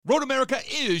Road America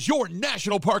is your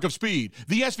national park of speed.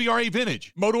 The SVRA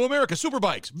Vintage, Moto America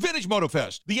Superbikes, Vintage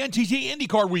MotoFest, the NTT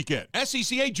IndyCar Weekend,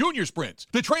 SCCA Junior Sprints,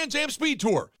 the Trans Am Speed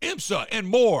Tour, IMSA, and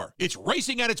more. It's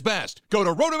racing at its best. Go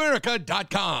to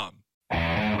roadamerica.com.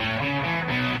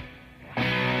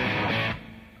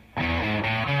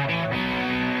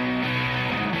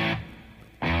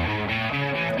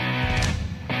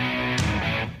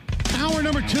 Hour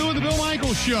number 2 of the Bill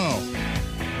Michaels Show.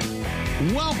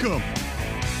 Welcome.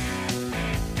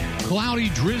 Cloudy,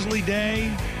 drizzly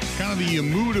day. Kind of the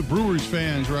mood of Brewers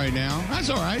fans right now. That's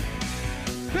all right.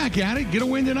 Back at it. Get a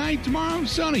win tonight. Tomorrow,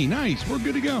 sunny. Nice. We're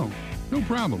good to go. No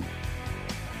problem.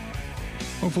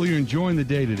 Hopefully you're enjoying the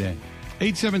day today.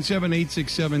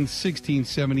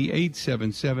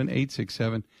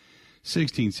 877-867-1670.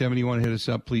 877-867-1670. You want to hit us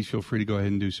up, please feel free to go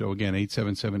ahead and do so. Again,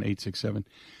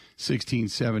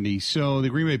 877-867-1670. So the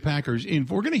Green Bay Packers,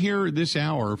 we're going to hear this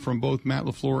hour from both Matt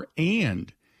LaFleur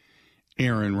and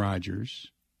Aaron Rodgers.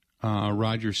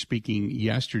 Rodgers speaking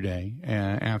yesterday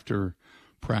after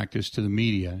practice to the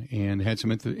media and had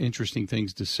some interesting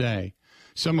things to say,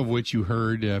 some of which you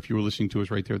heard if you were listening to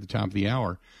us right there at the top of the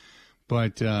hour.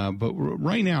 But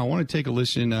right now, I want to take a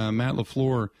listen. Matt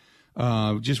LaFleur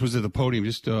just was at the podium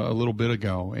just a little bit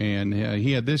ago, and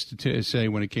he had this to say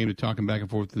when it came to talking back and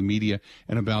forth with the media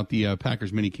and about the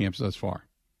Packers mini camps thus far.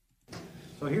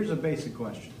 So here's a basic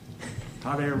question.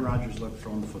 How did Aaron Rodgers look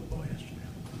throwing the football yesterday?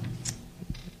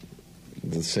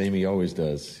 The same he always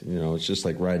does. You know, it's just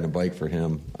like riding a bike for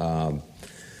him.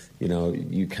 You know,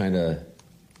 you kind of,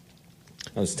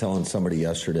 I was telling somebody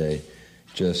yesterday,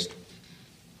 just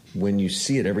when you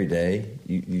see it every day,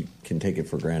 you can take it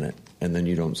for granted. And then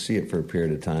you don't see it for a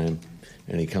period of time,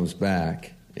 and he comes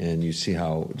back, and you see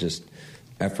how just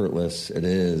effortless it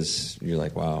is. You're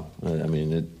like, wow. I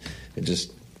mean, it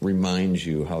just reminds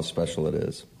you how special it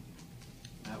is.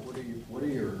 What are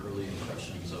your early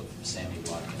impressions of Sammy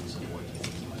Watkins and what you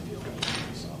think he might be able to do in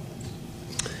this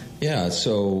offense? Yeah,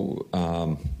 so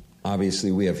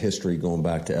obviously we have history going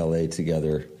back to L.A.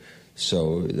 together,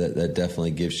 so that definitely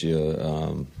gives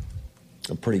you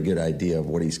a pretty good idea of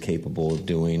what he's capable of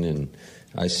doing. And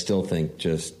I still think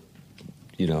just,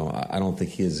 you know, I don't think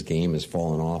his game has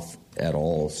fallen off at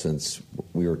all since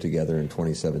we were together in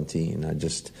 2017. I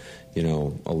just, you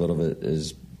know, a little bit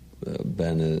has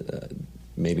been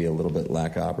maybe a little bit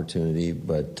lack of opportunity,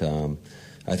 but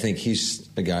I think he's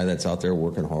a guy that's out there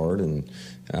working hard, and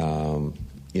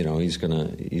you know, he's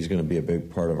gonna be a big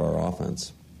part of our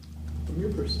offense. From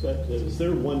your perspective, is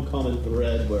there one common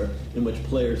thread in which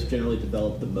players generally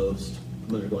develop the most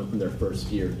when they're going from their first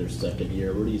year to their second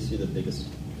year? Where do you see the biggest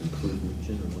improvement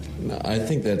generally? I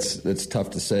think that's tough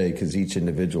to say because each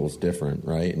individual is different,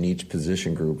 right? And each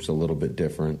position group's a little bit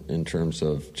different in terms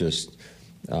of just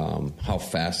how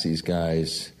fast these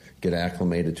guys get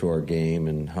acclimated to our game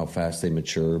and how fast they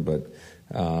mature. But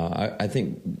I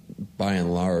think by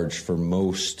and large, for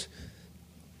most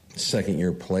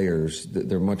second-year players,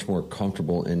 they're much more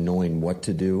comfortable in knowing what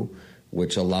to do,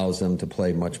 which allows them to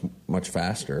play much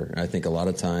faster. I think a lot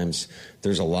of times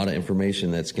there's a lot of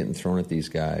information that's getting thrown at these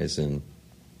guys, and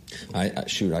I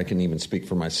can even speak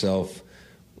for myself.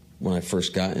 When I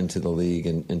first got into the league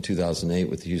in 2008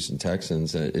 with the Houston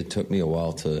Texans, it took me a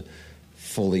while to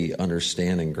fully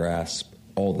understand and grasp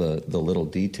all the little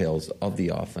details of the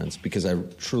offense, because I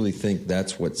truly think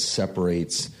that's what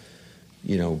separates,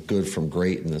 you know, good from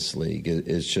great in this league.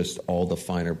 Is just all the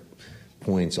finer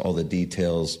points, all the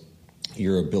details,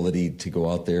 your ability to go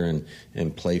out there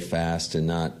and play fast and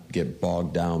not get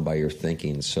bogged down by your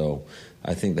thinking. So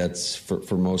I think that's,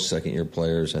 for most second-year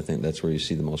players, I think that's where you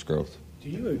see the most growth. Do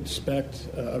you expect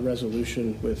a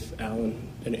resolution with Allen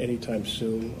anytime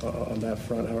soon on that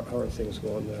front? How are things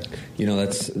going there? You know,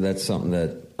 that's something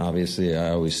that obviously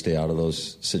I always stay out of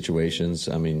those situations.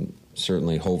 I mean,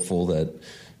 certainly hopeful that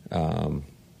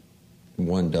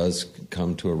one does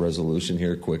come to a resolution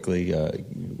here quickly.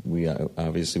 We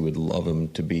obviously would love him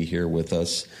to be here with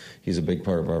us. He's a big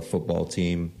part of our football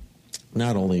team,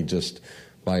 not only just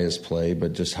by his play,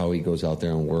 but just how he goes out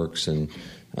there and works and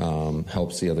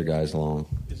helps the other guys along.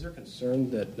 Is there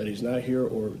concern that he's not here,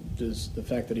 or does the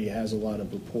fact that he has a lot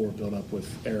of rapport built up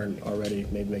with Aaron already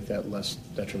maybe make that less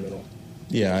detrimental?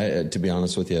 Yeah, to be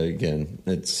honest with you, again,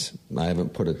 I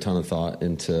haven't put a ton of thought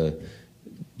into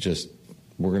just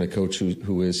we're going to coach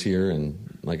who is here, and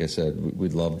like I said,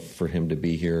 we'd love for him to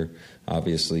be here.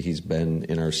 Obviously, he's been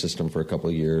in our system for a couple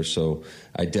of years, so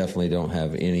I definitely don't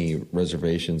have any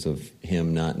reservations of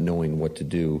him not knowing what to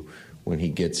do when he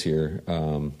gets here.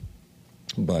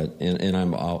 But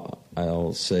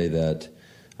I'll say that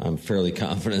I'm fairly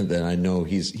confident that I know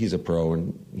he's a pro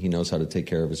and he knows how to take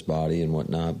care of his body and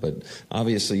whatnot. But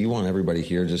obviously, you want everybody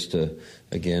here just to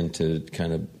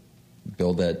kind of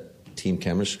build that team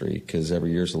chemistry, because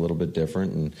every year's a little bit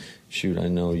different. And shoot, I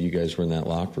know you guys were in that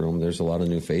locker room. There's a lot of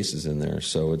new faces in there,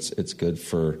 so it's good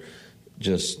for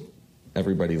just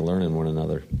everybody learning one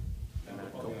another. And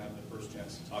I'll have the first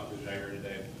chance to talk with Jair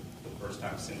today, the first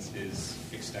time since his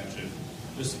extension.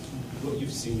 Just what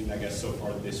you've seen, I guess, so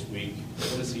far this week,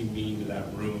 what does he mean to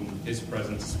that room, his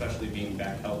presence, especially being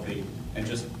back healthy, and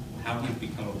just how he's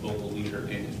become a vocal leader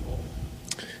in his role?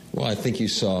 Well, I think you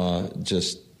saw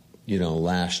just,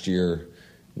 last year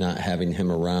not having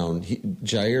him around.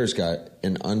 Jair's got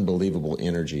an unbelievable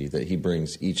energy that he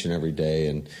brings each and every day,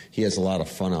 and he has a lot of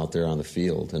fun out there on the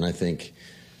field. And I think,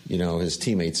 his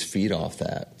teammates feed off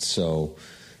that. So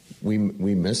we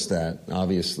missed that,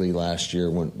 obviously, last year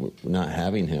when not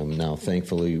having him. Now,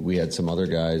 thankfully, we had some other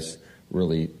guys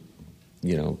really,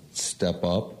 step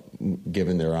up,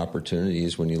 given their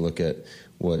opportunities. When you look at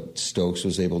what Stokes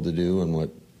was able to do and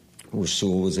what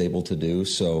Rasul was able to do.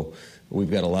 So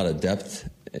we've got a lot of depth,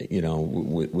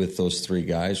 with those three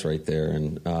guys right there.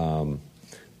 And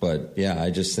but, yeah, I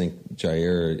just think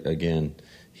Jair, again,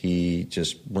 he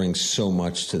just brings so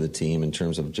much to the team in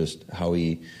terms of just how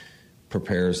he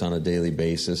prepares on a daily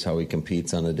basis, how he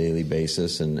competes on a daily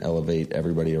basis, and elevate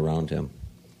everybody around him.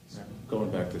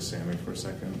 Going back to Sammy for a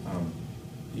second,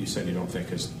 you said you don't think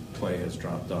his play has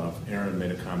dropped off. Aaron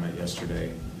made a comment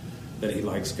yesterday that he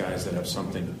likes guys that have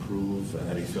something to prove and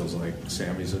that he feels like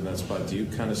Sammy's in that spot. Do you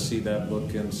kind of see that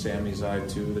look in Sammy's eye,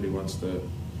 too, that he wants to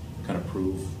kind of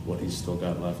prove what he's still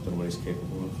got left and what he's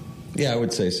capable of? Yeah, I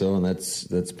would say so, and that's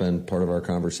been part of our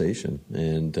conversation.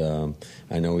 And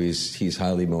I know he's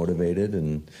highly motivated,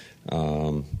 and,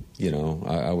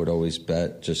 I would always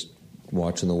bet just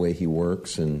watching the way he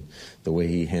works and the way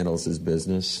he handles his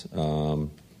business,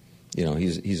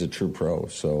 he's a true pro.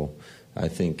 So I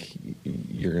think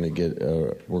we're going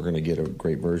to get a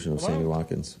great version of Sammy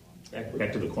Watkins.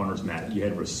 Back to the corners, Matt. You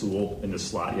had Rasul in the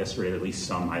slot yesterday, at least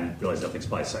some. I realize that thing's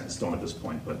probably set in stone at this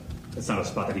point, but it's not a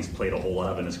spot that he's played a whole lot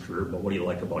of in his career. But what do you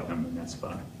like about him in that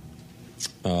spot?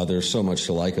 There's so much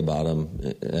to like about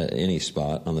him at any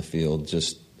spot on the field.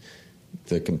 Just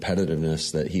the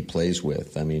competitiveness that he plays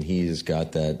with. I mean, he's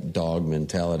got that dog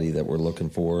mentality that we're looking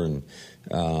for, and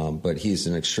but he's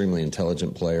an extremely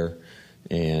intelligent player.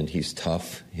 And he's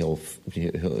tough. He'll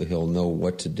know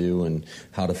what to do and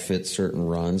how to fit certain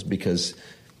runs, because,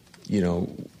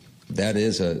 that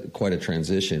is quite a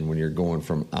transition when you're going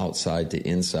from outside to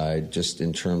inside, just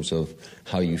in terms of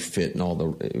how you fit in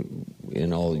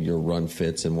all your run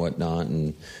fits and whatnot,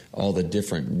 and all the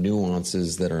different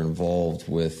nuances that are involved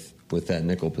with that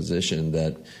nickel position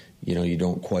that you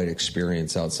don't quite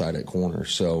experience outside at corner.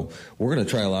 So we're going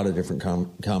to try a lot of different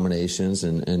combinations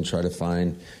and try to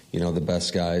find, the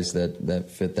best guys that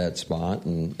fit that spot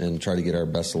and try to get our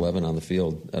best 11 on the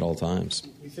field at all times.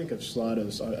 We think of slot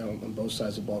as, on both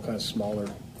sides of the ball, kind of smaller,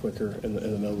 quicker in the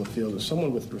middle of the field. As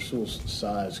someone with Rasul's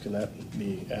size, can that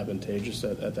be advantageous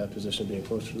at that position, being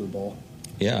closer to the ball?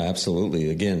 Yeah, absolutely.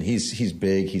 Again, he's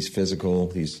big, he's physical,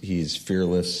 he's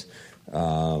fearless,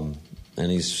 and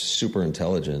he's super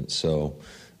intelligent. So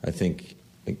I think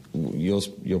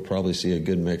you'll probably see a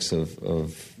good mix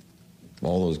of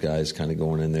all those guys kind of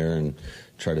going in there and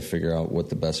try to figure out what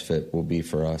the best fit will be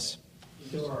for us.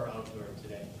 Indoor or outdoor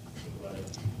today?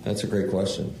 That's a great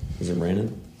question. Is it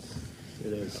raining?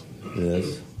 It is. It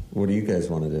is? What do you guys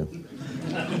want to do?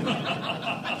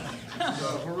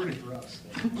 We're rooting for us.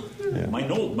 Yeah.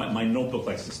 My notebook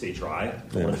likes to stay dry.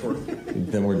 Yeah.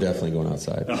 Then we're definitely going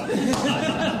outside.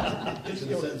 Should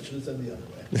have said the other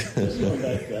way. Just going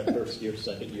back to that first year,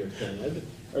 second year thing,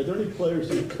 are there any players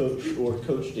you coached or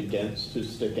coached against who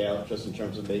stick out just in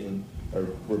terms of making a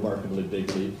remarkably big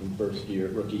leap from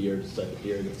rookie year to second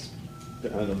year? I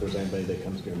don't know if there's anybody that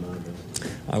comes to your mind.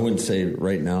 I wouldn't say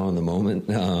right now in the moment,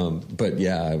 but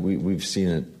yeah, we've seen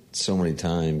it so many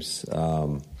times.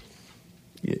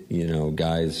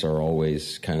 Guys are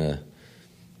always kind of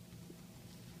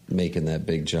making that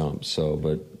big jump. So,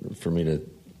 but for me to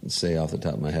say off the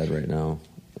top of my head right now,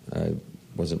 I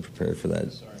wasn't prepared for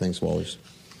that. Sorry. Thanks, Wallers.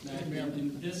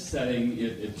 In this setting,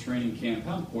 at training camp,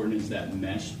 how important is that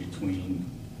mesh between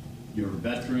your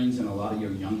veterans and a lot of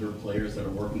your younger players that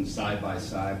are working side by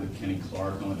side with Kenny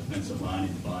Clark on the defensive line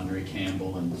and Devondre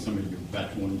Campbell and some of your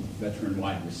veteran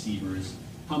wide receivers?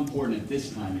 How important at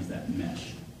this time is that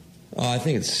mesh? I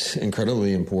think it's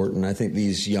incredibly important. I think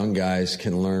these young guys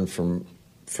can learn from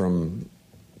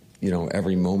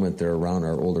every moment they're around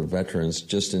our older veterans,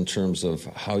 just in terms of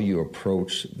how you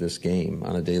approach this game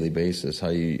on a daily basis, how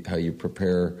you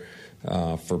prepare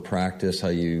for practice, how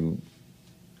you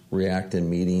react in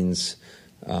meetings.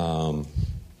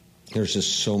 There's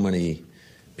just so many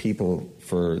people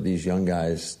for these young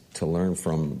guys to learn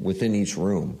from within each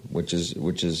room, which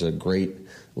is a great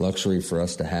luxury for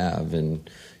us to have. And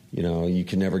you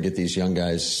can never get these young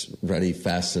guys ready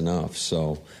fast enough.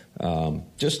 So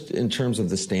just in terms of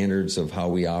the standards of how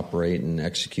we operate and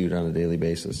execute on a daily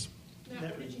basis. Now,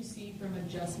 what did you see from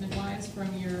adjustment-wise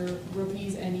from your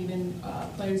rookies and even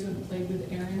players who have played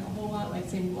with Aaron a whole lot, like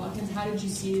Sammy Watkins? How did you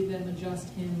see them adjust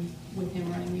him with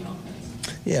him running the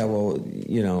offense? Yeah, well,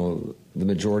 the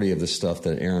majority of the stuff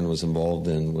that Aaron was involved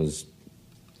in was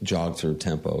jog through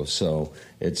tempo. So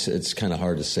it's kind of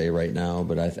hard to say right now,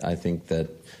 but I think that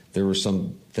there were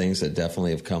some things that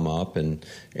definitely have come up, and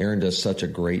Aaron does such a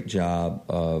great job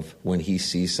of when he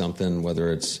sees something,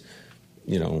 whether it's,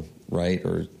 right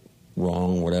or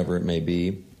wrong, whatever it may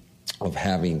be, of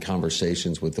having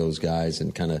conversations with those guys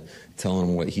and kind of telling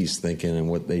them what he's thinking and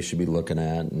what they should be looking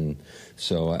at. And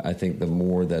so I think the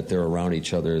more that they're around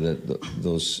each other, that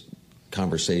those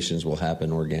conversations will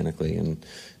happen organically, and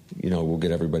we'll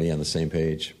get everybody on the same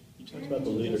page. You talked about the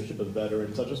leadership of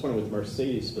veterans. I just wonder with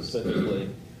Mercedes specifically,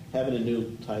 having a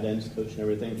new tight ends coach and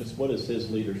everything, just what has his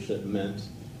leadership meant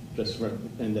just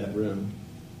in that room?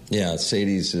 Yeah,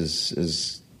 Sadie's is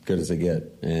as good as they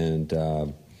get. And,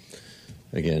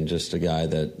 again, just a guy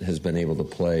that has been able to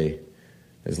play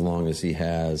as long as he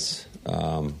has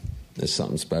is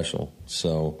something special.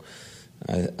 So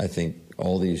I think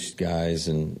all these guys,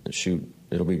 and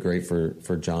it'll be great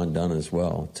for John Dunn as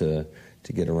well to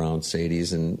get around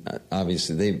Sadie's. And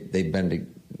obviously they've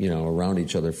been around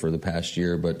each other for the past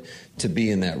year, but to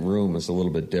be in that room is a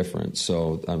little bit different.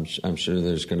 So I'm sure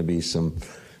there's going to be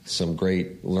some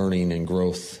great learning and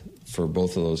growth for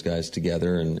both of those guys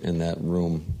together and in that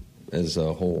room as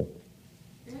a whole.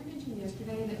 Aaron mentioned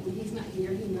yesterday that when he's not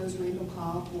here, he knows Randall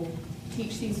Cobb will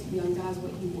teach these young guys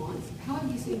what he wants. How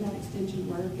have you seen that extension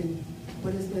work, and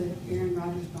what does the Aaron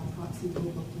Rodgers by proxy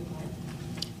rulebook look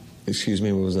like? Excuse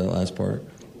me, what was that last part?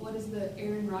 What does the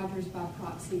Aaron Rodgers by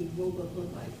proxy rulebook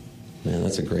look like? Man,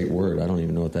 that's a great word. I don't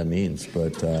even know what that means,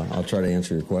 but I'll try to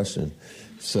answer your question.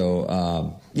 So,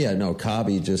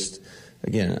 Cobby, just,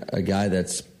 again, a guy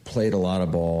that's played a lot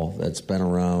of ball, that's been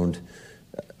around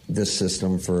this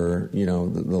system for,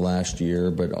 the last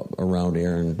year, but around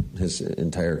Aaron his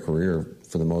entire career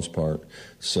for the most part.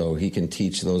 So he can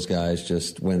teach those guys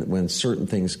just when certain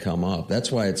things come up.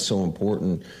 That's why it's so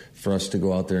important for us to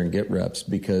go out there and get reps,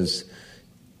 because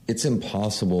it's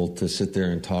impossible to sit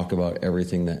there and talk about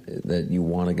everything that you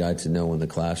want a guy to know in the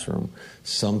classroom.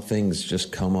 Some things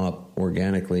just come up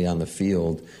organically on the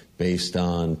field based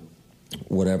on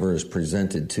whatever is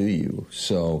presented to you.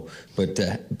 So, but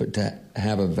to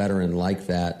have a veteran like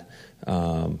that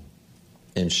and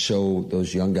show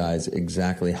those young guys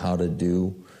exactly how to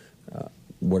do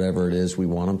whatever it is we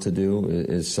want them to do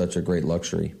is such a great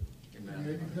luxury. You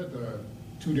had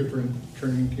two different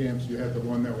training camps. You had the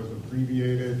one that was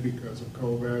abbreviated because of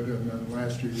COVID, and then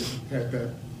last year you had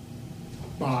that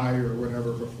bye or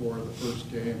whatever before the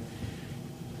first game.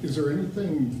 Is there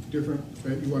anything different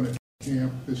that you want to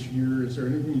camp this year? Is there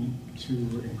anything to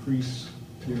increase,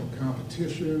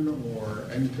 competition or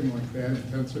anything like that,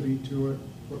 intensity to it?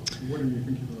 What do you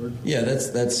think you've heard? Yeah,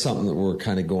 that's something that we're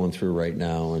kind of going through right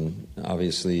now, and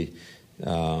obviously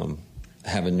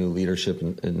having new leadership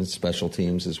in special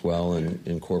teams as well, and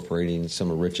incorporating some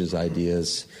of Rich's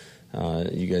ideas.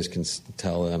 You guys can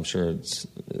tell, I'm sure it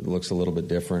looks a little bit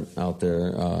different out there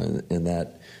in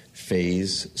that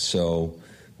phase. So,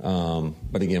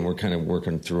 but again, we're kind of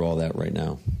working through all that right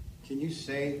now. Can you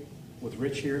say, with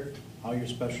Rich here, how your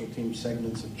special team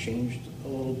segments have changed a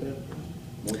little bit?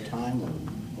 More time or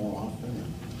more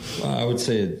often? Well, I would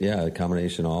say, a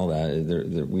combination of all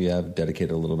that. We have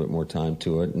dedicated a little bit more time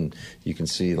to it, and you can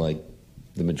see, like,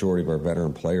 the majority of our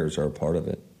veteran players are a part of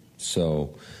it.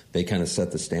 So they kind of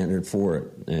set the standard for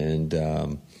it. And,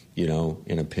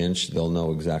 in a pinch, they'll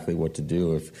know exactly what to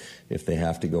do if they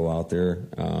have to go out there.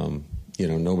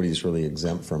 Nobody's really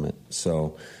exempt from it.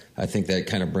 So I think that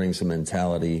kind of brings a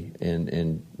mentality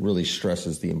and really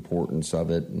stresses the importance of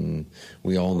it. And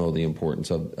we all know the importance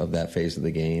of that phase of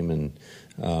the game. And,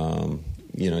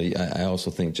 I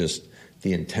also think just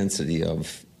the intensity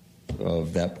of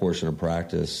that portion of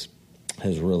practice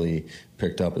has really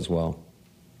picked up as well.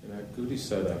 And Goody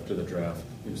said after the draft,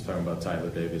 he was talking about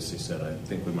Tyler Davis. He said, I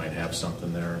think we might have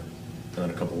something there. And then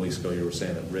a couple of weeks ago, you were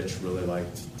saying that Rich really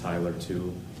liked Tyler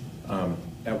too.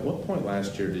 At what point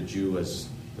last year did you, as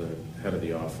the head of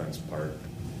the offense part,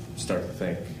 start to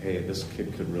think, hey, this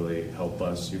kid could really help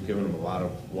us? You've given him a lot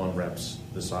of 1 reps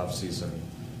this offseason.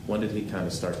 When did he kind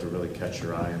of start to really catch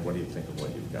your eye, and what do you think of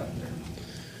what you've got there?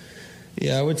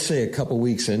 Yeah, I would say a couple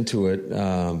weeks into it,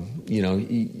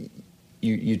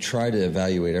 you try to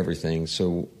evaluate everything.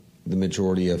 So the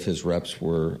majority of his reps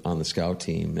were on the scout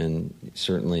team, and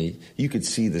certainly you could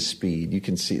see the speed. You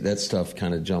can see that stuff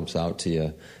kind of jumps out to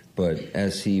you. But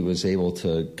as he was able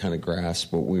to kind of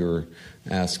grasp what we were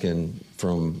asking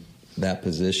from that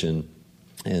position,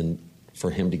 and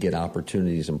for him to get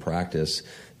opportunities in practice,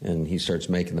 and he starts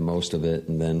making the most of it,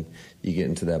 and then you get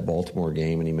into that Baltimore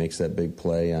game, and he makes that big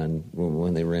play on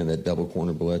when they ran that double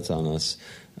corner blitz on us.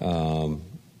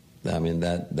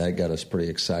 That got us pretty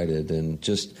excited, and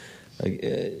just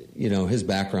his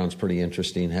background's pretty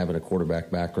interesting, having a quarterback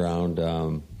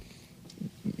background.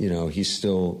 He's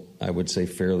still, I would say,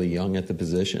 fairly young at the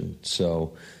position,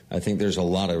 so I think there's a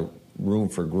lot of room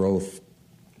for growth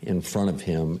in front of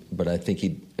him, but I think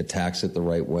he attacks it the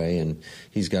right way, and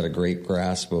he's got a great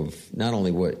grasp of not only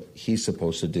what he's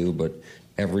supposed to do, but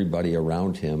everybody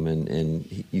around him,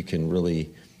 and you can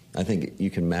really, I think you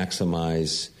can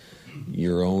maximize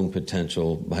your own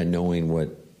potential by knowing what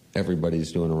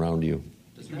everybody's doing around you.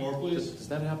 Does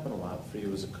that happen a lot for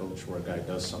you as a coach, where a guy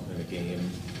does something in a game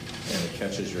and it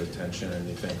catches your attention, and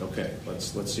you think, okay,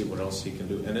 let's see what else he can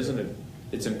do? And isn't it?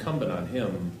 It's incumbent on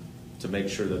him to make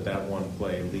sure that one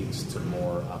play leads to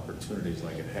more opportunities,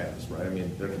 like it has, right? I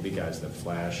mean, there can be guys that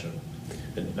flash, and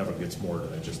it never gets more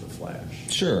than just a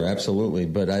flash. Sure, absolutely,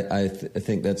 but I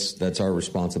think that's our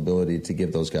responsibility to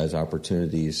give those guys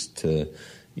opportunities to,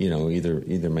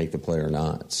 either make the play or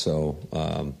not. So,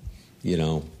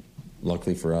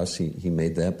 luckily for us, he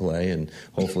made that play, and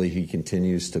hopefully he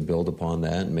continues to build upon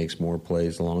that and makes more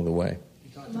plays along the way.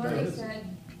 Murray said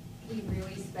he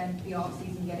really spent the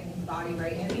offseason getting his body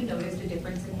right. Have you noticed a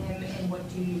difference in him, and what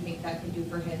do you think that could do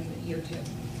for him year two?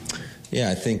 Yeah,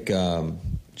 I think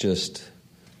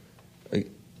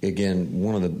again,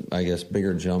 one of the, I guess,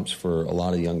 bigger jumps for a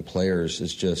lot of young players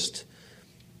is just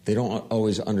they don't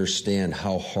always understand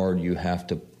how hard you have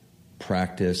to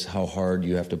practice, how hard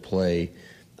you have to play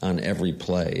on every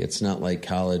play. It's not like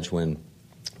college when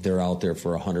they're out there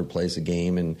for 100 plays a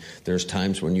game, and there's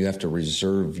times when you have to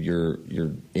reserve your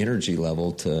energy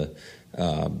level to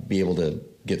be able to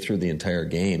get through the entire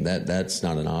game. That's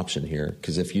not an option here,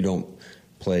 because if you don't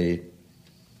play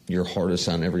your hardest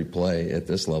on every play at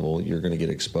this level, you're going to get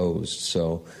exposed.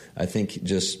 So I think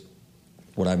just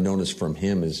what I've noticed from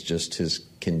him is just his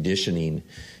conditioning.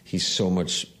 He's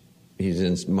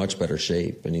in much better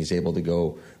shape, and he's able to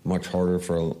go much harder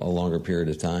for a longer period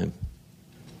of time.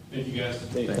 Thank you, guys.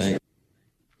 Thanks.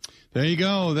 There you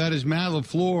go. That is Matt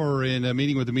LaFleur in a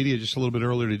meeting with the media just a little bit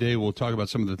earlier today. We'll talk about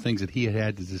some of the things that he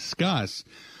had to discuss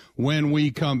when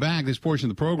we come back. This portion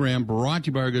of the program brought to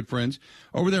you by our good friends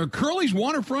over there at Curly's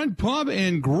Waterfront Pub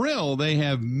and Grill. They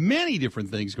have many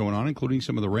different things going on, including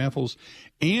some of the raffles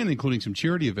and including some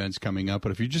charity events coming up.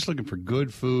 But if you're just looking for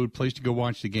good food, place to go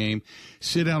watch the game,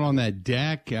 sit out on that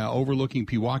deck overlooking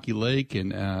Pewaukee Lake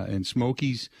and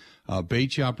Smokies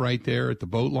bait shop right there at the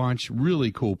boat launch.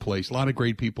 Really cool place. A lot of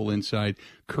great people inside.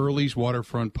 Curly's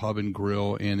Waterfront Pub and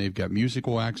Grill, and they've got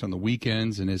musical acts on the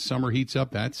weekends. And as summer heats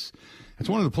up, that's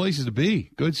one of the places to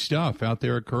be. Good stuff out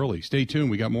there at Curly. Stay tuned.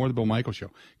 We got more of the Bill Michaels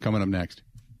Show coming up next.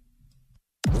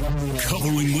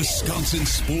 Covering Wisconsin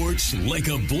sports like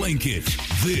a blanket.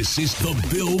 This is the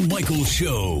Bill Michaels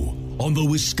Show on the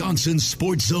Wisconsin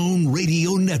Sports Zone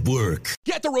Radio Network.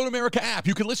 Get the Road America app.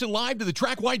 You can listen live to the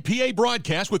track-wide PA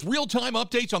broadcast with real-time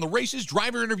updates on the races,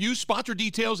 driver interviews, sponsor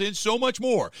details, and so much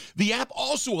more. The app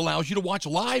also allows you to watch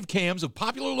live cams of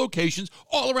popular locations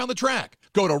all around the track.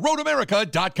 Go to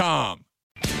roadamerica.com.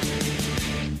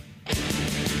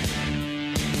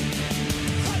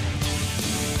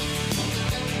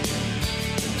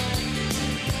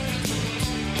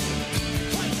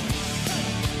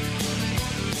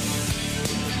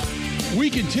 We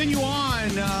continue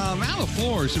on. Matt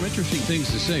LaFleur, some interesting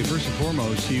things to say. First and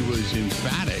foremost, he was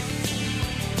emphatic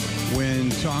when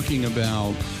talking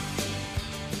about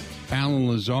Alan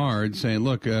Lazard, saying,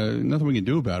 look, nothing we can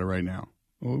do about it right now.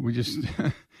 We just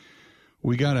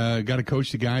we gotta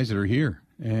coach the guys that are here,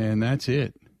 and that's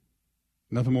it.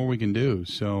 Nothing more we can do.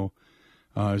 So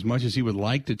as much as he would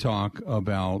like to talk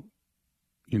about,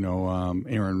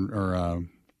 Aaron or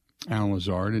Alan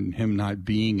Lazard and him not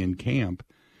being in camp,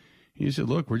 he said,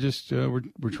 look, we're just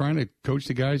we're trying to coach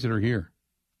the guys that are here.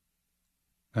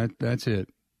 That's it.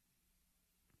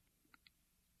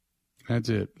 That's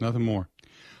it. Nothing more.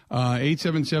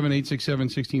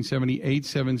 877-867-1670,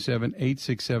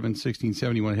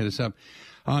 877-867-1670. You want to hit us up.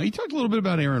 He talked a little bit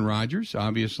about Aaron Rodgers,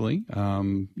 obviously.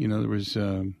 There was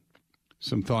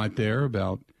some thought there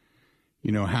about,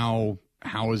 how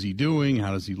how is he doing?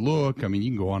 How does he look? I mean,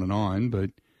 you can go on and on,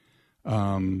 but,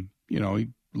 he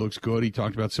looks good. He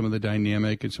talked about some of the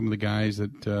dynamic and some of the guys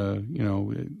that,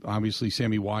 obviously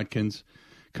Sammy Watkins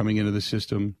coming into the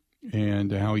system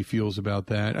and how he feels about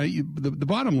that. The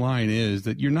bottom line is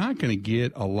that you're not going to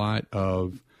get a lot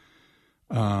of,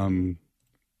 this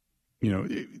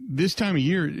time of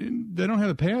year, they don't have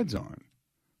the pads on.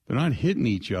 They're not hitting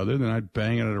each other. They're not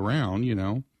banging it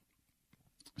around,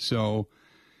 So,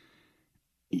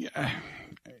 yeah,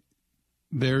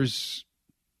 there's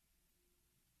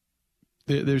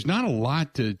not a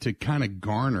lot to kind of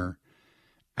garner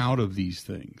out of these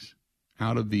things,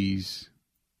 out of these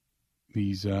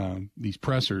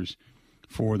pressers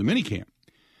for the minicamp.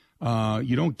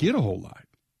 You don't get a whole lot.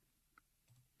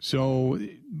 So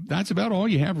that's about all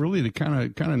you have really to kind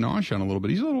of nosh on a little bit.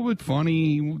 He's a little bit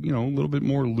funny, a little bit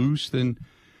more loose than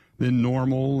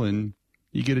normal, and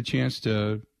you get a chance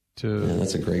to. Yeah,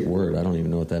 that's a great word. I don't even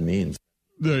know what that means.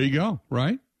 There you go.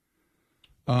 Right.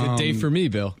 Good day for me,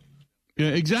 Bill. Yeah,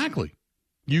 exactly.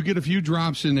 You get a few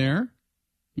drops in there,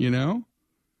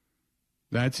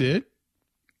 That's it.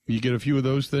 You get a few of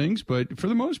those things, but for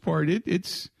the most part,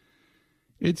 it's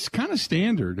kind of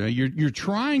standard. You're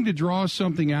trying to draw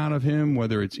something out of him,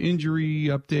 whether it's injury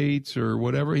updates or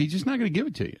whatever. He's just not going to give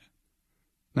it to you.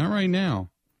 Not right now.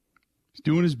 He's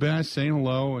doing his best, saying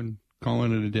hello, and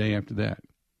calling it a day after that.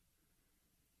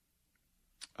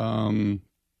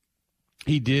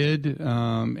 He did,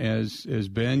 as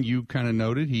Ben, you kind of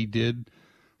noted, he did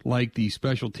like the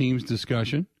special teams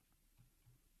discussion,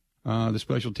 the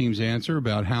special teams answer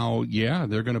about how,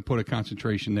 they're going to put a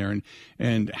concentration there.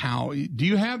 And how, do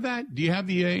you have that? Do you have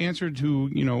the answer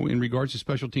to, in regards to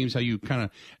special teams, how you kind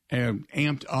of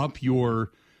amped up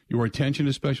your attention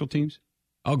to special teams?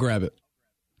 I'll grab it.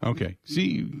 Okay.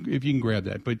 See if you can grab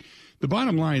that. But the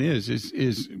bottom line is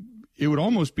it would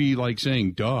almost be like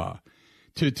saying, duh.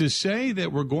 To say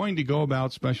that we're going to go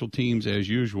about special teams as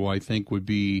usual, I think would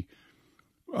be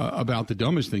about the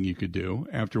dumbest thing you could do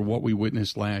after what we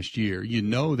witnessed last year. You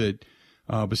know that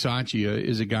Bisaccia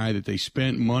is a guy that they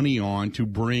spent money on to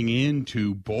bring in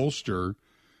to bolster,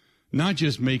 not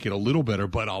just make it a little better,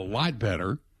 but a lot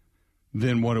better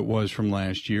than what it was from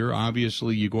last year.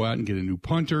 Obviously, you go out and get a new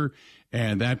punter,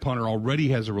 and that punter already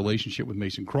has a relationship with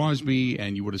Mason Crosby,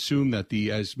 and you would assume that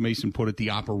as Mason put it,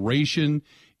 the operation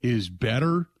is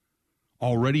better,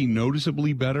 already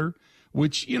noticeably better,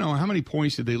 which, how many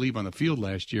points did they leave on the field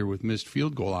last year with missed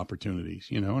field goal opportunities,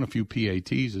 and a few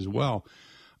PATs as well.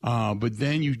 But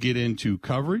then you get into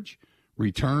coverage,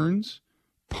 returns,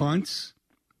 punts,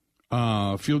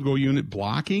 field goal unit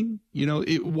blocking.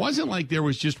 It wasn't like there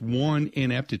was just one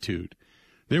ineptitude.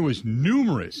 There was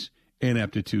numerous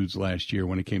ineptitudes last year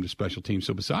when it came to special teams.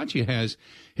 So Bisaccia has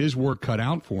his work cut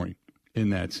out for him in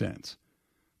that sense,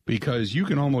 because you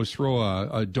can almost throw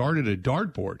a dart at a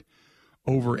dartboard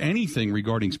over anything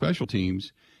regarding special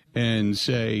teams and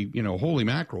say, holy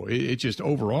mackerel, it just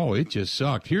overall, it just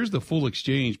sucked. Here's the full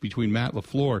exchange between Matt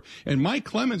LaFleur and Mike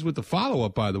Clemens with the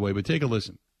follow-up, by the way, but take a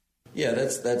listen. Yeah,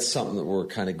 that's something that we're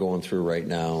kind of going through right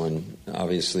now, and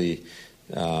obviously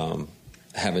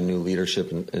having new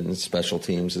leadership in special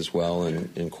teams as well,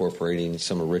 and incorporating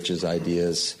some of Rich's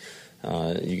ideas.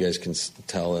 You guys can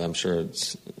tell, I'm sure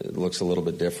it looks a little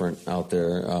bit different out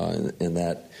there in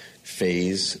that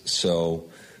phase. So,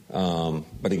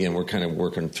 but again, we're kind of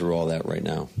working through all that right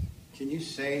now. Can you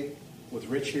say, with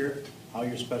Rich here, how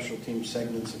your special team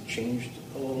segments have changed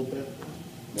a little bit?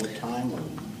 More time or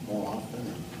more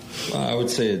often? Well, I would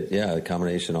say, a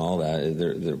combination of all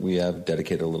that. We have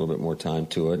dedicated a little bit more time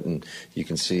to it, and you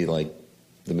can see, like,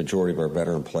 the majority of our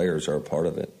veteran players are a part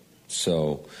of it.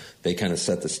 So they kind of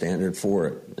set the standard for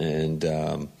it. And,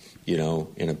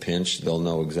 in a pinch, they'll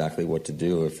know exactly what to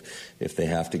do if they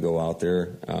have to go out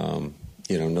there.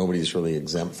 Nobody's really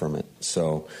exempt from it.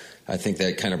 So I think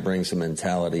that kind of brings a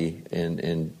mentality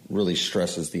and really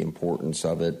stresses the importance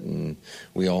of it. And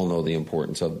we all know the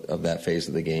importance of that phase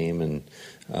of the game. And,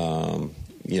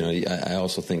 I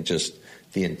also think just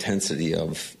the intensity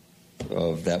of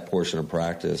that portion of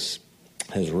practice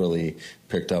has really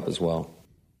picked up as well.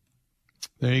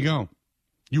 There you go.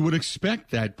 You would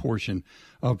expect that portion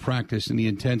of practice and the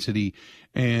intensity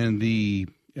and the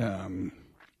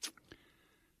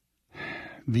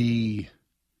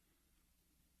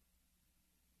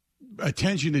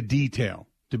attention to detail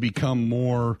to become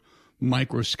more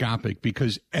microscopic,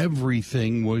 because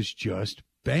everything was just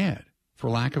bad. For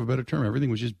lack of a better term,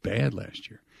 everything was just bad last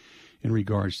year in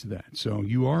regards to that. So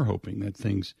you are hoping that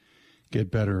things get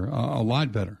better, a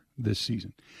lot better this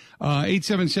season.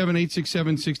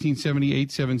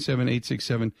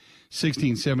 877-867-1670,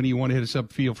 877-867-1670. You want to hit us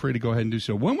up, feel free to go ahead and do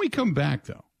so. When we come back,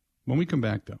 though,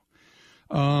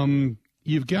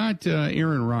 you've got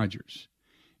Aaron Rodgers.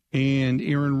 And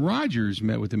Aaron Rodgers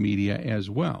met with the media as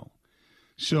well.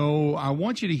 So I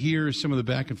want you to hear some of the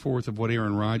back and forth of what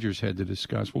Aaron Rodgers had to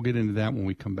discuss. We'll get into that when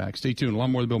we come back. Stay tuned. A lot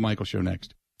more of the Bill Michaels Show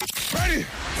next. Ready?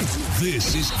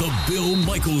 This is the Bill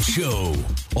Michaels Show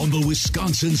on the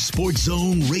Wisconsin Sports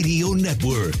Zone Radio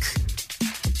Network.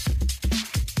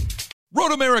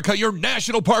 Road America, your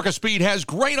national park of speed, has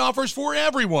great offers for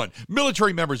everyone.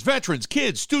 Military members, veterans,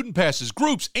 kids, student passes,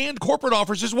 groups, and corporate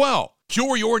offers as well.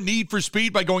 Cure your need for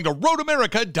speed by going to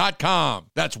roadamerica.com.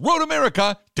 That's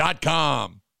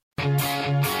roadamerica.com.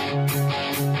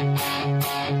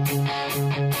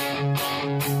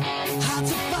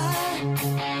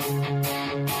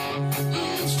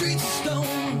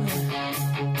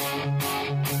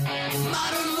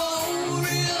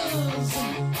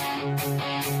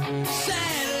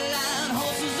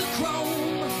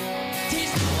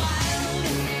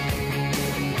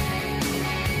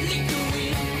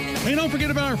 Hey, don't forget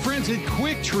about our friends at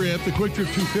Quick Trip, the Quick Trip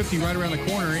 250 right around the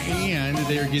corner, and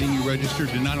they are getting you registered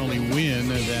to not only win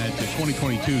that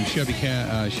 2022 Chevy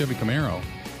Camaro,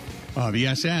 the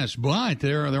SS, but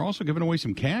they're also giving away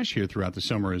some cash here throughout the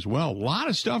summer as well. A lot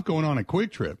of stuff going on at Quick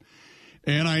Trip.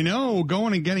 And I know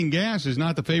going and getting gas is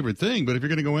not the favorite thing, but if you're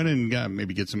going to go in and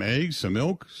maybe get some eggs, some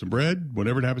milk, some bread,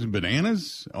 whatever it happens,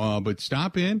 bananas, but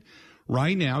stop in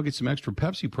right now, get some extra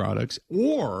Pepsi products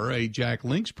or a Jack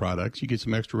Link's products. You get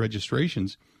some extra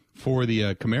registrations for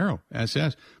the Camaro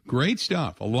SS. Great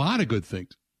stuff. A lot of good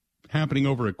things happening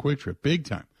over at Quick Trip. Big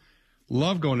time.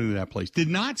 Love going into that place. Did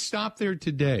not stop there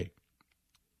today,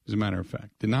 as a matter of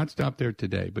fact. Did not stop there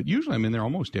today. But usually I'm in there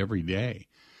almost every day,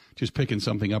 just picking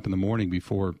something up in the morning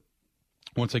before,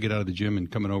 once I get out of the gym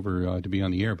and coming over to be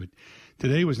on the air. But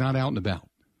today was not out and about.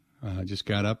 Just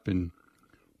got up and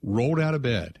rolled out of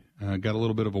bed. Got a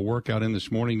little bit of a workout in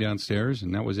this morning downstairs,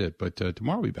 and that was it. But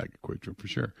tomorrow we'll be back at Quick Trip for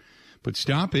sure. But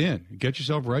stop in. Get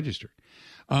yourself registered.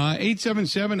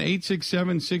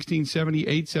 877-867-1670,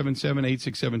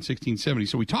 877-867-1670.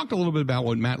 So we talked a little bit about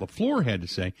what Matt LaFleur had to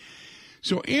say.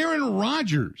 So Aaron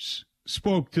Rodgers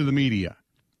spoke to the media,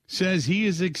 says he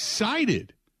is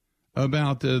excited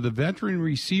about the veteran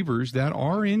receivers that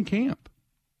are in camp.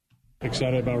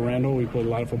 Excited about Randall. We played a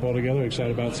lot of football together.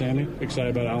 Excited about Sammy.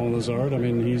 Excited about Alan Lazard. I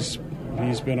mean, he's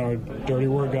been our dirty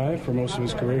work guy for most of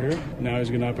his career here. Now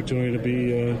he's got an opportunity to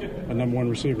be a number one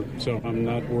receiver. So I'm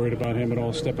not worried about him at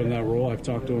all stepping in that role. I've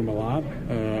talked to him a lot.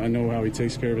 I know how he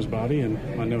takes care of his body, and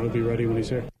I know he'll be ready when he's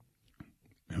here.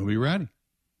 He'll be ready.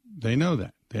 They know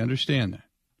that. They understand that.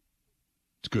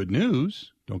 It's good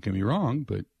news. Don't get me wrong,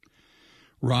 but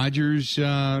Rodgers,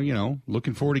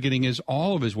 looking forward to getting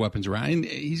all of his weapons around, and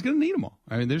he's going to need them all.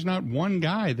 I mean, there's not one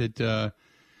guy that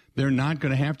they're not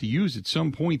going to have to use at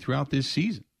some point throughout this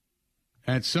season.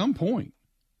 At some point.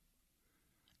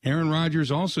 Aaron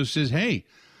Rodgers also says, hey,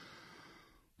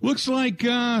 looks like,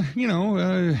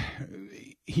 the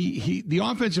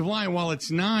offensive line, while it's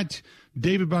not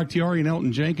David Bakhtiari and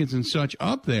Elton Jenkins and such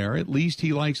up there, at least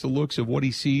he likes the looks of what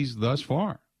he sees thus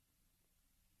far.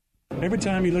 Every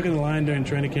time you look at the line during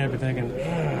training camp, you're thinking,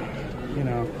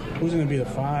 who's going to be the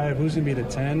 5, who's going to be the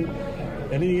 10?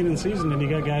 And then you get in the season and you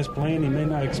got guys playing, you may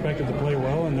not expect them to play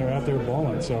well, and they're out there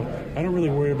balling. So I don't really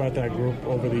worry about that group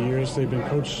over the years. They've been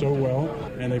coached so well,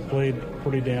 and they've played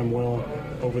pretty damn well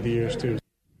over the years, too.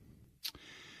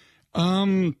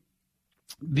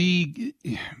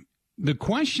 The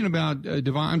question about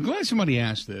I'm glad somebody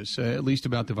asked this, at least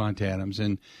about Davante Adams,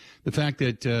 and the fact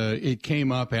that it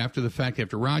came up after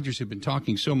Rodgers had been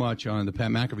talking so much on the Pat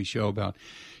McAfee show about,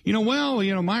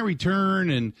 my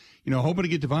return and, hoping to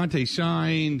get Davante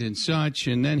signed and such.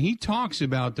 And then he talks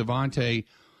about Davante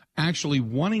actually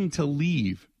wanting to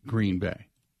leave Green Bay.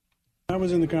 I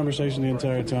was in the conversation the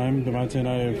entire time. Davante and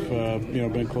I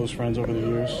have, been close friends over the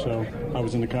years, so I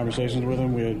was in the conversations with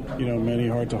him. We had, many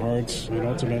heart-to-hearts. And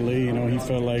ultimately, he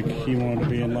felt like he wanted to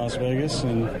be in Las Vegas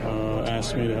and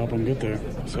asked me to help him get there.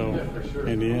 So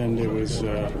in the end, it was,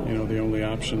 the only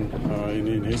option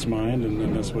in his mind,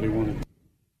 and that's what he wanted.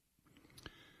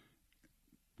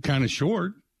 Kind of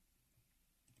short.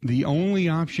 The only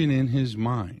option in his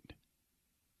mind.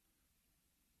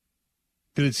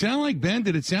 Did it sound like, Ben,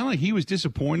 he was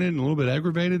disappointed and a little bit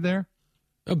aggravated there?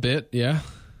 A bit, yeah.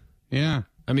 Yeah.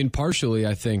 I mean, partially,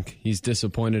 I think he's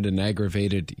disappointed and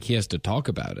aggravated. He has to talk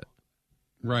about it.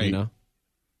 Right.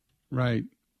 Right.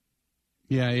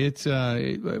 Yeah, it's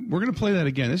we're going to play that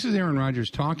again. This is Aaron Rodgers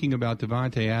talking about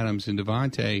Davante Adams, and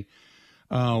Davante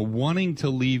wanting to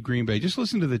leave Green Bay. Just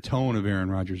listen to the tone of Aaron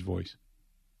Rodgers' voice.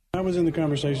 I was in the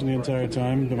conversation the entire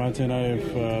time. Devontae and I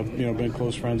have, been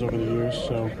close friends over the years,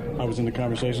 so I was in the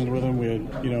conversations with him. We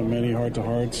had, many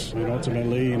heart-to-hearts. And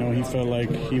ultimately, he felt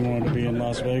like he wanted to be in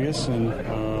Las Vegas and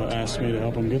asked me to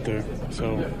help him get there.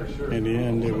 So in the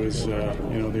end, it was,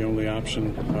 the only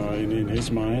option in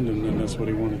his mind, and that's what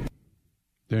he wanted.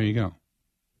 There you go.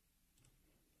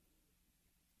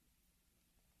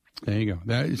 There you go.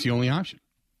 That is the only option.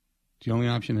 It's the only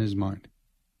option in his mind.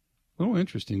 A little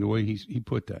interesting the way he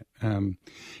put that.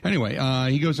 Anyway,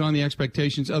 he goes on the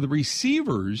expectations of the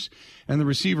receivers and the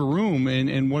receiver room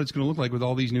and what it's going to look like with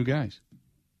all these new guys.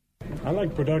 I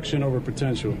like production over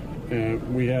potential.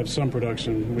 We have some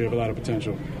production. We have a lot of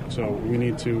potential. So we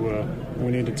need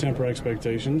to temper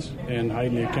expectations and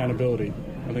heighten the accountability.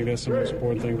 I think that's the most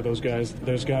important thing for those guys.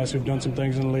 There's guys who've done some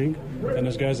things in the league, and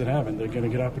there's guys that haven't. They're going to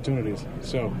get opportunities.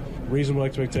 So reasonable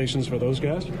expectations for those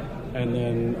guys, and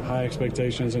then high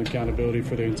expectations and accountability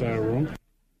for the entire room.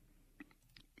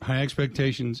 High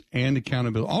expectations and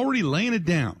accountability. Already laying it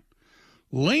down.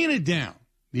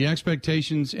 The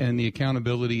expectations and the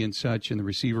accountability and such in the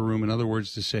receiver room. In other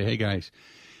words, to say, hey, guys,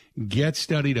 get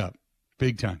studied up.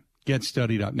 Big time. Get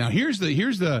studied up. Now, here's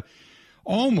the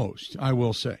almost, I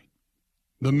will say,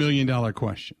 the $1 million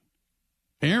question.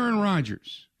 Aaron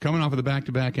Rodgers, coming off of the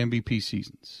back-to-back MVP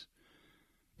seasons.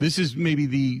 This is maybe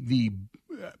the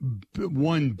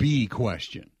 1B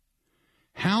question.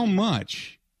 How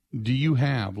much do you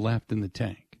have left in the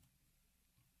tank?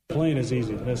 Playing is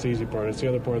easy. That's the easy part. It's the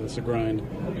other part that's the grind.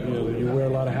 You wear a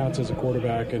lot of hats as a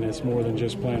quarterback, and it's more than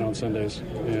just playing on Sundays.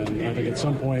 And I think at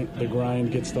some point the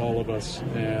grind gets to all of us.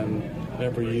 And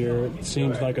every year it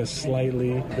seems like a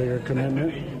slightly bigger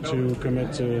commitment to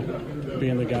commit to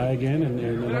being the guy again in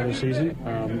another season.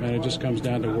 And it just comes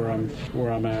down to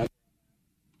where I'm at.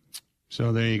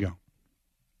 So there you go.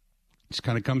 Just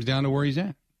kind of comes down to where he's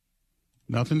at.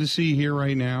 Nothing to see here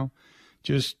right now.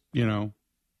 Just,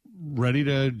 ready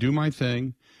to do my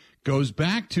thing. Goes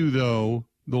back to, though,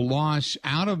 the loss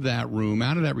out of that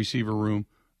receiver room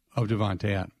of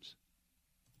Davante Adams.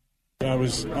 I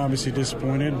was obviously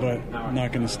disappointed, but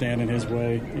not going to stand in his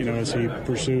way, as he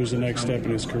pursues the next step in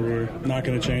his career. Not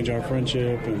going to change our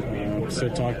friendship, and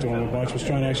talk to him a bunch. Was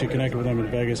trying to actually connect with him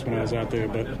in Vegas when I was out there,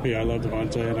 but yeah, I love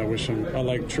Davante, and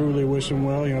I truly wish him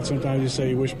well. Sometimes you say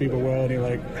you wish people well, and you're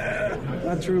like,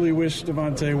 I truly wish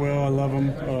Davante well. I love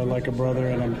him like a brother,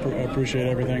 and I appreciate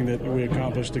everything that we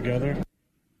accomplished together.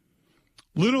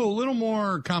 Little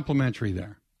more complimentary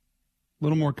there.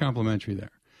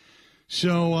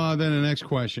 So then the next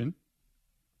question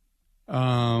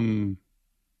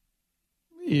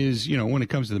is, when it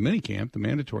comes to the minicamp, the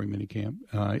mandatory minicamp,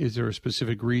 is there a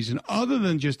specific reason other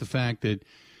than just the fact that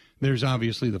there's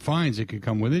obviously the fines that could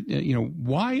come with it?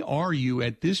 Why are you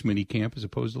at this minicamp as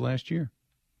opposed to last year?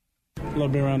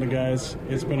 Love being around the guys.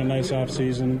 It's been a nice off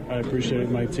season. I appreciate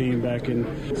my team back in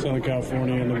Southern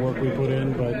California and the work we put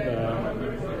in, but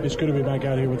it's good to be back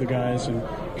out here with the guys and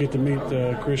get to meet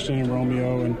Christian and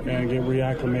Romeo and get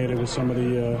reacclimated with some of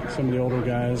the older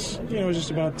guys. It's just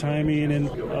about timing and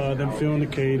them feeling the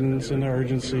cadence and the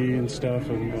urgency and stuff,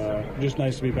 and just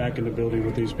nice to be back in the building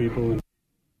with these people.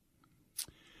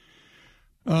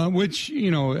 Which,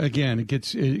 again,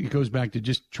 it goes back to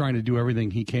just trying to do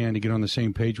everything he can to get on the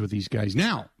same page with these guys.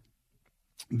 Now,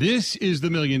 this is the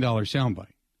 $1 million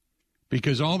soundbite,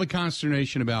 because all the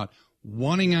consternation about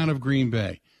wanting out of Green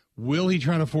Bay. Will he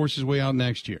try to force his way out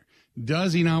next year?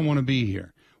 Does he not want to be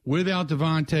here? Without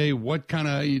Davante, what kind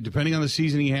of, depending on the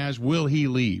season he has, will he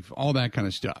leave? All that kind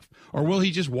of stuff. Or will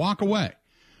he just walk away?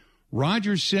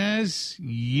 Rodgers says,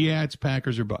 yeah, it's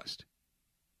Packers or bust.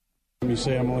 You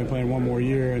say I'm only playing one more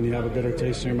year and you have a bitter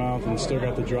taste in your mouth and still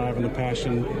got the drive and the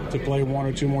passion to play 1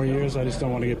 or 2 more years, I just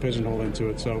don't want to get pigeonholed into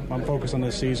it. So I'm focused on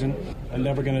this season. I'm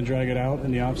never going to drag it out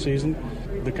in the off season.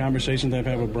 The conversations I've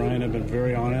had with Brian have been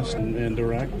very honest and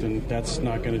direct, and that's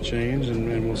not going to change.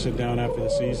 And we'll sit down after the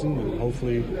season and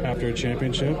hopefully after a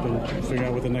championship and figure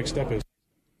out what the next step is.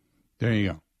 There you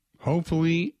go.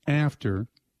 Hopefully after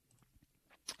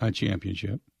a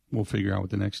championship, we'll figure out what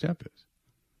the next step is.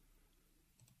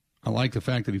 I like the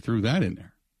fact that he threw that in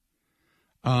there.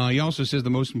 He also says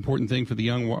the most important thing for the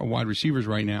young wide receivers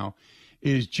right now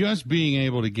is just being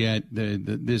able to get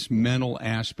this mental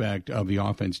aspect of the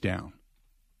offense down.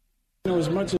 As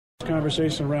much as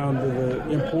conversation around the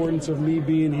importance of me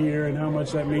being here and how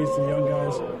much that means to the young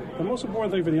guys, the most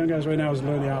important thing for the young guys right now is to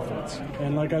learn the offense.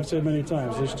 And like I've said many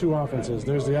times, there's 2 offenses.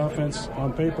 There's the offense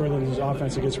on paper, then there's the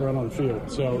offense that gets run on the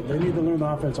field. So they need to learn the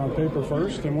offense on paper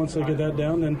first, and once they get that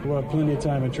down, then we'll have plenty of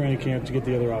time in training camp to get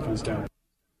the other offense down.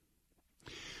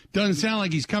 Doesn't sound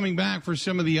like he's coming back for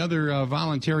some of the other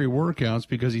voluntary workouts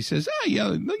because he says, the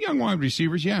young wide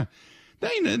receivers,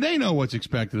 they know what's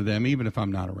expected of them, even if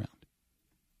I'm not around.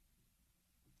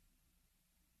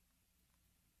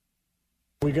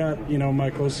 We got, my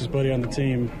closest buddy on the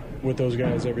team with those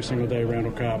guys every single day,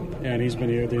 Randall Cobb, and he's been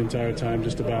here the entire time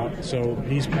just about. So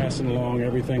he's passing along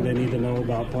everything they need to know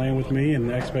about playing with me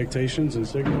and expectations and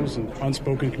signals and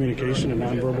unspoken communication and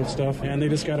nonverbal stuff. And they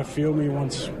just got to feel me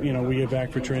once, we get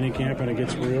back for training camp and it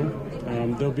gets real.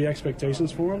 There'll be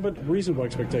expectations for them, but reasonable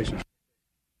expectations.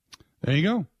 There you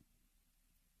go.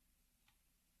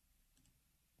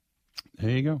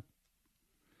 There you go.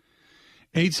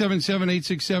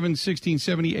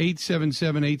 877-867-1670,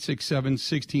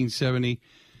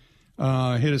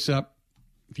 877-867-1670. Hit us up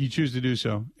if you choose to do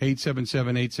so.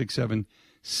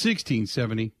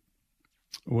 877-867-1670.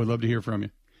 We'd love to hear from you.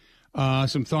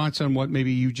 Some thoughts on what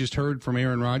maybe you just heard from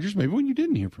Aaron Rodgers, maybe when you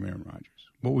didn't hear from Aaron Rodgers.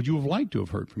 What would you have liked to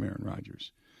have heard from Aaron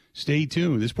Rodgers? Stay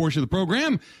tuned. This portion of the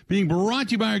program being brought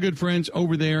to you by our good friends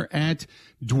over there at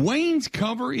Dwayne's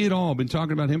Cover It All. Been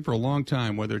talking about him for a long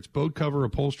time, whether it's boat cover,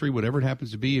 upholstery, whatever it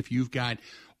happens to be. If you've got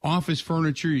office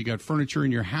furniture, you got furniture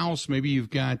in your house, maybe you've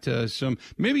got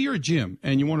maybe you're a gym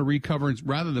and you want to recover,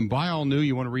 rather than buy all new,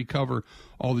 you want to recover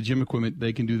all the gym equipment,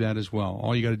 they can do that as well.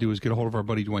 All you got to do is get a hold of our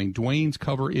buddy Dwayne,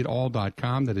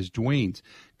 Dwayne'sCoverItAll.com. That is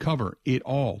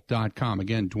Dwayne'sCoverItAll.com.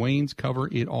 Again,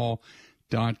 Dwayne'sCoverItAll.com.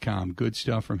 Good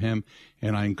stuff from him,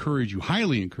 and I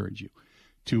highly encourage you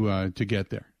to get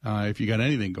there. If you got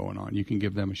anything going on, you can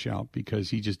give them a shout because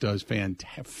he just does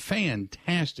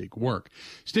fantastic work.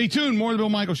 Stay tuned. More of the Bill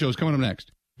Michaels Show is coming up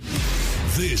next.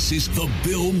 This is the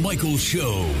Bill Michaels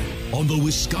Show on the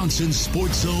Wisconsin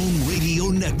Sports Zone Radio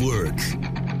Network.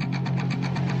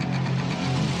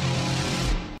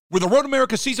 With the Road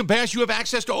America Season Pass, you have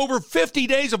access to over 50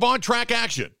 days of on-track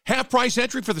action. Half-price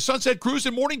entry for the Sunset Cruise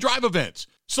and Morning Drive events.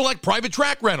 Select private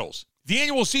track rentals, the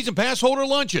annual Season Pass holder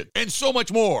luncheon, and so much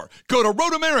more. Go to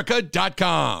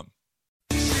roadamerica.com.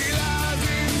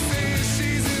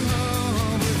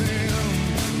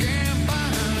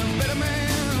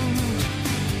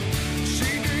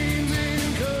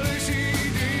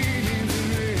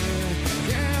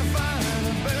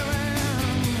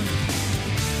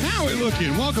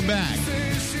 Looking. Welcome back.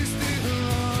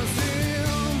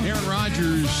 Aaron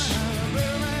Rodgers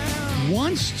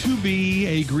wants to be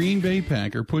a Green Bay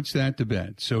Packer, puts that to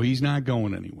bed, so he's not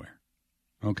going anywhere.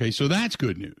 Okay, so that's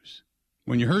good news.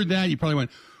 When you heard that, you probably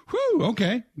went, whew,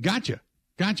 okay, gotcha.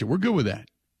 We're good with that.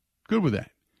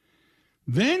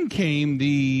 Then came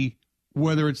the,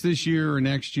 whether it's this year or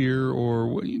next year,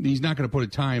 or he's not going to put a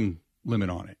time limit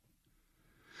on it.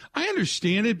 I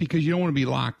understand it because you don't want to be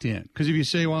locked in. Because if you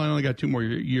say, well, I only got 2 more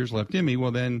years left in me,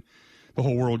 well, then the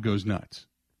whole world goes nuts.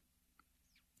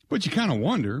 But you kind of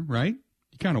wonder, right?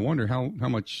 You kind of wonder how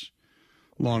much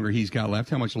longer he's got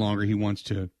left, how much longer he wants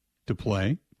to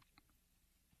play.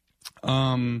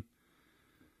 So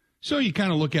you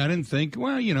kind of look at it and think,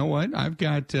 well, you know what? I've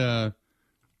got a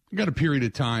period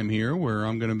of time here where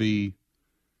I'm going to be,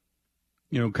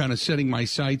 kind of setting my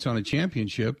sights on a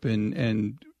championship,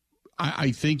 and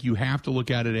I think you have to look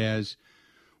at it as,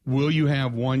 will you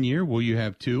have 1 year? Will you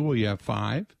have 2? Will you have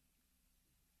 5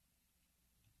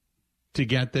 to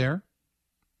get there?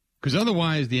 Because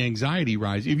otherwise the anxiety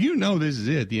rises. If you know this is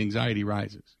it, the anxiety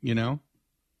rises,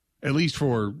 at least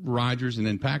for Rodgers and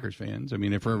then Packers fans. I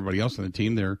mean, if for everybody else on the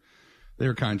team, they're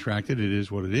contracted. It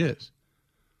is what it is.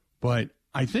 But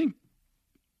I think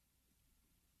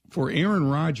for Aaron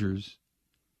Rodgers,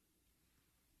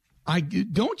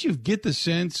 don't you get the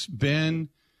sense, Ben,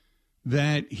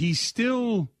 that he's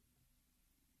still,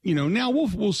 now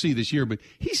we'll see this year, but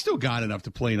he's still got enough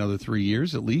to play another 3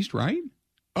 years at least, right?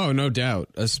 Oh, no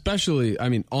doubt. Especially,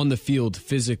 on the field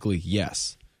physically,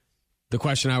 yes. The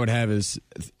question I would have is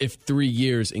if 3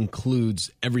 years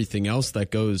includes everything else that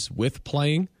goes with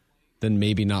playing, then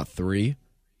maybe not 3.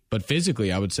 But physically,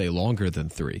 I would say longer than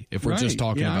 3 if we're just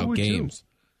talking about games.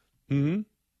 Mm-hmm.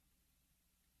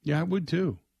 Yeah, I would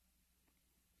too.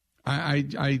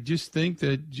 I just think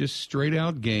that just straight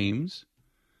out games,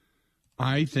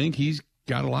 I think he's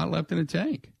got a lot left in the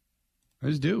tank. I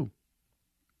just do.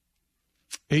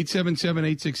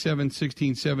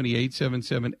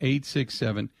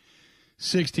 877-867-1670,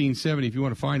 877-867-1670. If you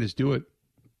want to find us, do it.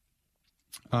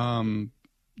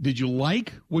 Did you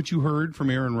like what you heard from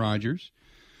Aaron Rodgers?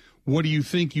 What do you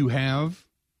think you have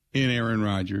in Aaron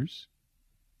Rodgers?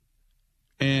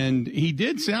 And he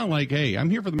did sound like, hey,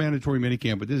 I'm here for the mandatory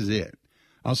minicamp, but this is it.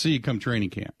 I'll see you come training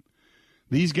camp.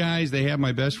 These guys, they have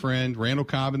my best friend, Randall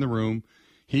Cobb, in the room.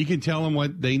 He can tell them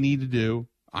what they need to do.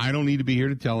 I don't need to be here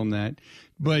to tell him that.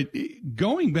 But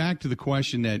going back to the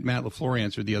question that Matt LaFleur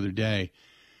answered the other day,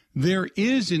 there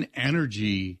is an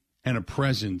energy and a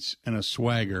presence and a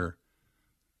swagger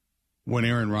when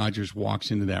Aaron Rodgers walks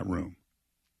into that room.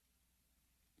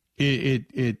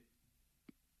 It's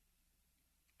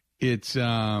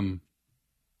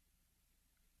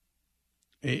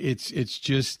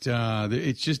just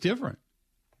different.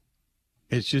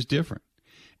 It's just different.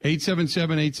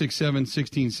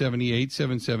 877-867-1670,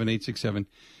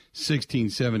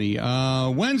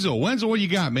 877-867-1670. Wenzel, what do you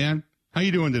got, man? How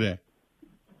you doing today?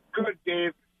 Good,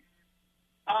 Dave.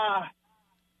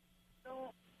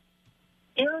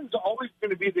 Aaron's always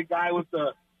going to be the guy with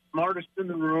the smartest in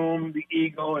the room, the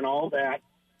ego, and all that.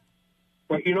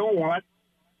 But you know what?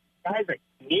 The guy's a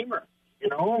gamer,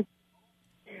 And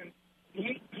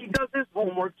he does his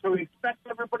homework, so he expects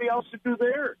everybody else to do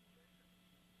theirs.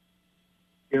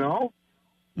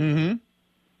 Mm-hmm.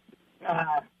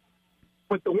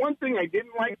 But the one thing I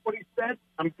didn't like what he said,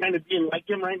 I'm kind of being like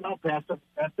him right now, passive.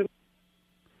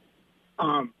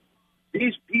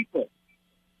 These people,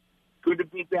 good to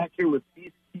be back here with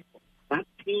these people, not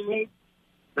teammates,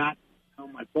 not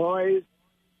my boys,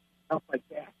 stuff like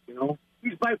that.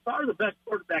 He's by far the best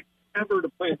quarterback ever to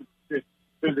play this.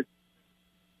 What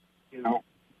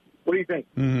do you think?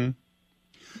 Mm-hmm.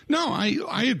 No,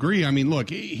 I agree. I mean, look,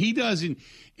 he doesn't.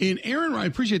 I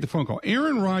appreciate the phone call.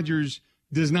 Aaron Rodgers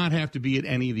does not have to be at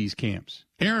any of these camps.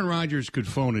 Aaron Rodgers could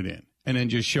phone it in and then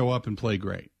just show up and play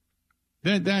great.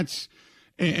 That's,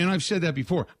 and I've said that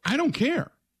before. I don't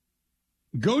care.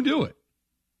 Go do it.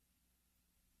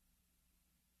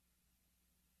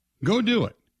 Go do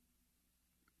it.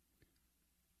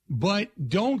 But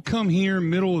don't come here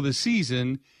middle of the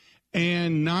season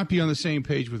and not be on the same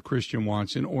page with Christian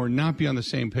Watson or not be on the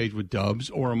same page with Dubs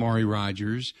or Amari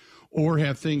Rodgers or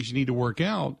have things you need to work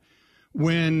out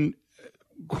when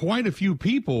quite a few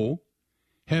people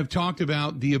have talked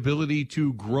about the ability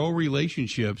to grow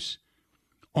relationships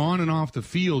on and off the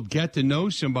field, get to know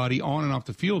somebody on and off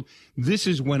the field. This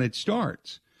is when it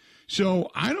starts. So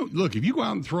if you go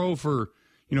out and throw for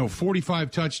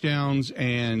 45 touchdowns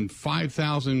and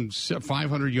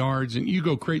 5,500 yards and you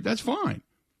go crazy, that's fine.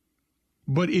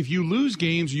 But if you lose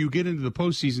games or you get into the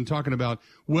postseason talking about,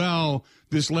 well,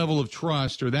 this level of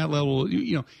trust or that level,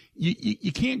 you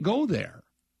can't go there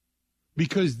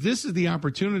because this is the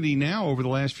opportunity now over the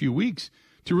last few weeks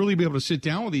to really be able to sit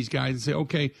down with these guys and say,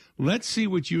 okay, let's see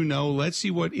what you know. Let's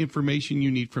see what information you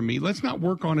need from me. Let's not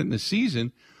work on it in the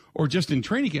season or just in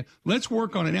training camp. Let's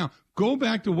work on it now. Go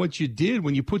back to what you did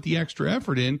when you put the extra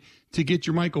effort in to get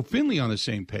your Michael Finley on the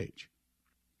same page.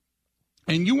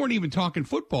 And you weren't even talking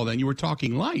football then. You were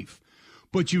talking life.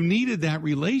 But you needed that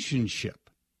relationship.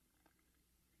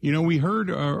 We heard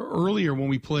earlier when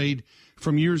we played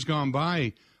from years gone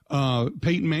by,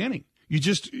 Peyton Manning.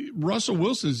 Russell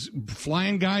Wilson's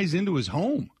flying guys into his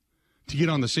home to get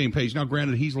on the same page. Now,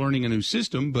 granted, he's learning a new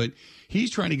system, but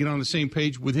he's trying to get on the same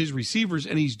page with his receivers,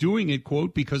 and he's doing it,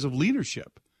 quote, because of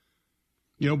leadership.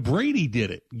 Brady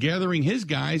did it, gathering his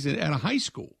guys at a high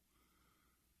school.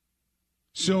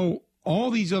 So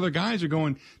all these other guys are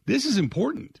going, this is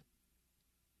important.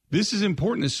 This is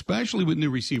important, especially with new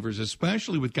receivers,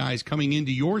 especially with guys coming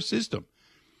into your system.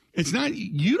 It's not,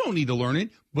 you don't need to learn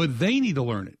it, but they need to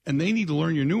learn it, and they need to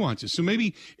learn your nuances. So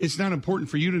maybe it's not important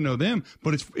for you to know them,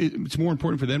 but it's more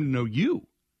important for them to know you.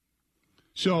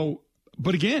 So,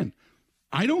 but again,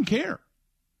 I don't care.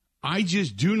 I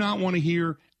just do not want to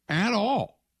hear at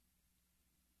all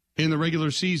in the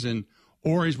regular season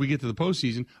or as we get to the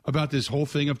postseason about this whole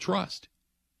thing of trust.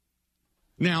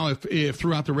 Now, if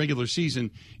throughout the regular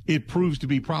season it proves to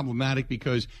be problematic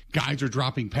because guys are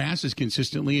dropping passes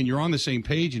consistently and you're on the same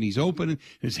page and he's open and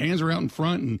his hands are out in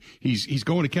front and he's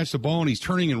going to catch the ball and he's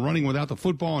turning and running without the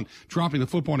football and dropping the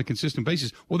football on a consistent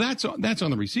basis, well, that's on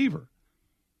the receiver.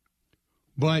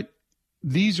 But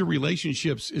these are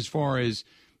relationships as far as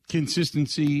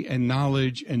consistency and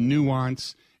knowledge and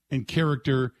nuance and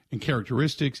character and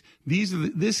characteristics.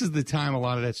 This is the time a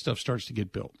lot of that stuff starts to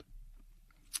get built.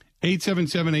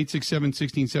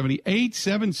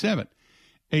 877-867-1670.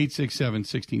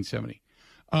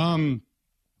 877-867-1670.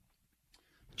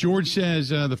 George says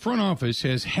the front office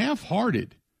has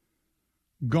half-hearted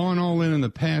gone all in the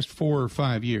past 4 or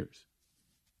 5 years.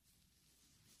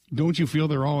 Don't you feel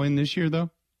they're all in this year,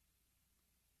 though?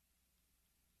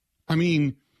 I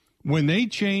mean, when they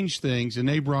changed things and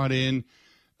they brought in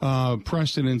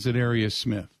Preston and Zadarius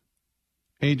Smith,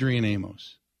 Adrian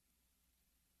Amos,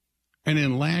 and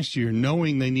then last year,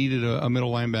 knowing they needed a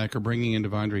middle linebacker, bringing in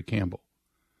Devondre Campbell,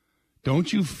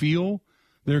 don't you feel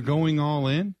they're going all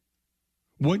in?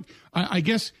 What I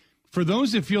guess for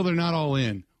those that feel they're not all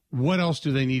in, what else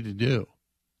do they need to do?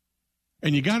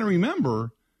 And you got to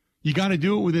remember, you got to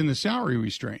do it within the salary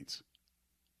restraints.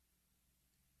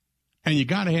 And you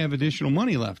got to have additional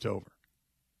money left over.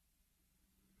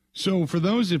 So for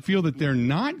those that feel that they're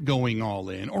not going all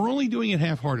in or only doing it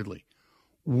half-heartedly,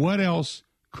 what else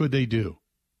could they do?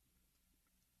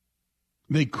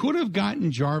 They could have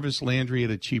gotten Jarvis Landry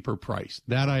at a cheaper price.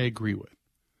 That I agree with.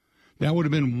 That would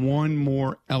have been one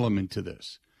more element to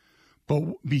this. But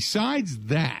besides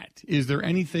that, is there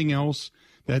anything else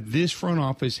that this front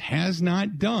office has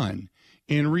not done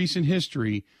in recent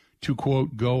history to,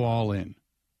 quote, go all in?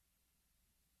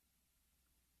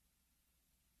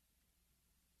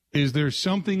 Is there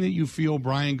something that you feel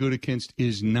Brian Gutekunst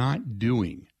is not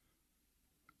doing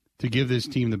to give this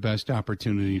team the best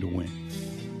opportunity to win?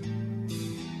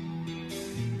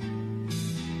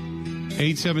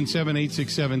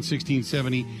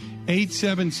 877-867-1670.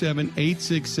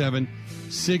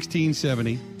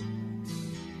 877-867-1670.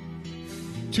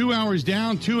 2 hours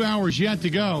down, 2 hours yet to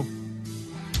go.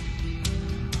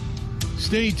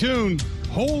 Stay tuned.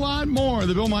 Whole lot more of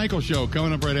The Bill Michaels Show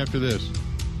coming up right after this.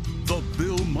 The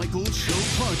Bill Michaels Show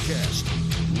podcast.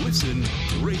 Listen,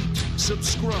 rate,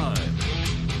 subscribe.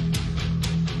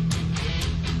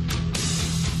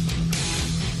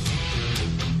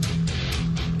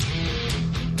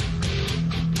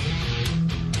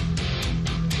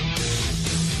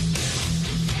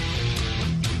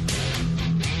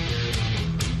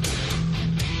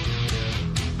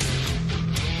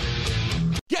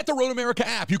 Get the Road America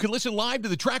app. You can listen live to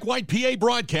the track-wide PA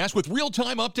broadcast with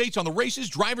real-time updates on the races,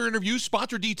 driver interviews,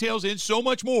 sponsor details, and so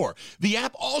much more. The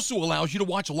app also allows you to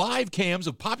watch live cams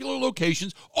of popular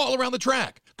locations all around the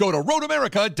track. Go to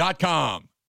roadamerica.com.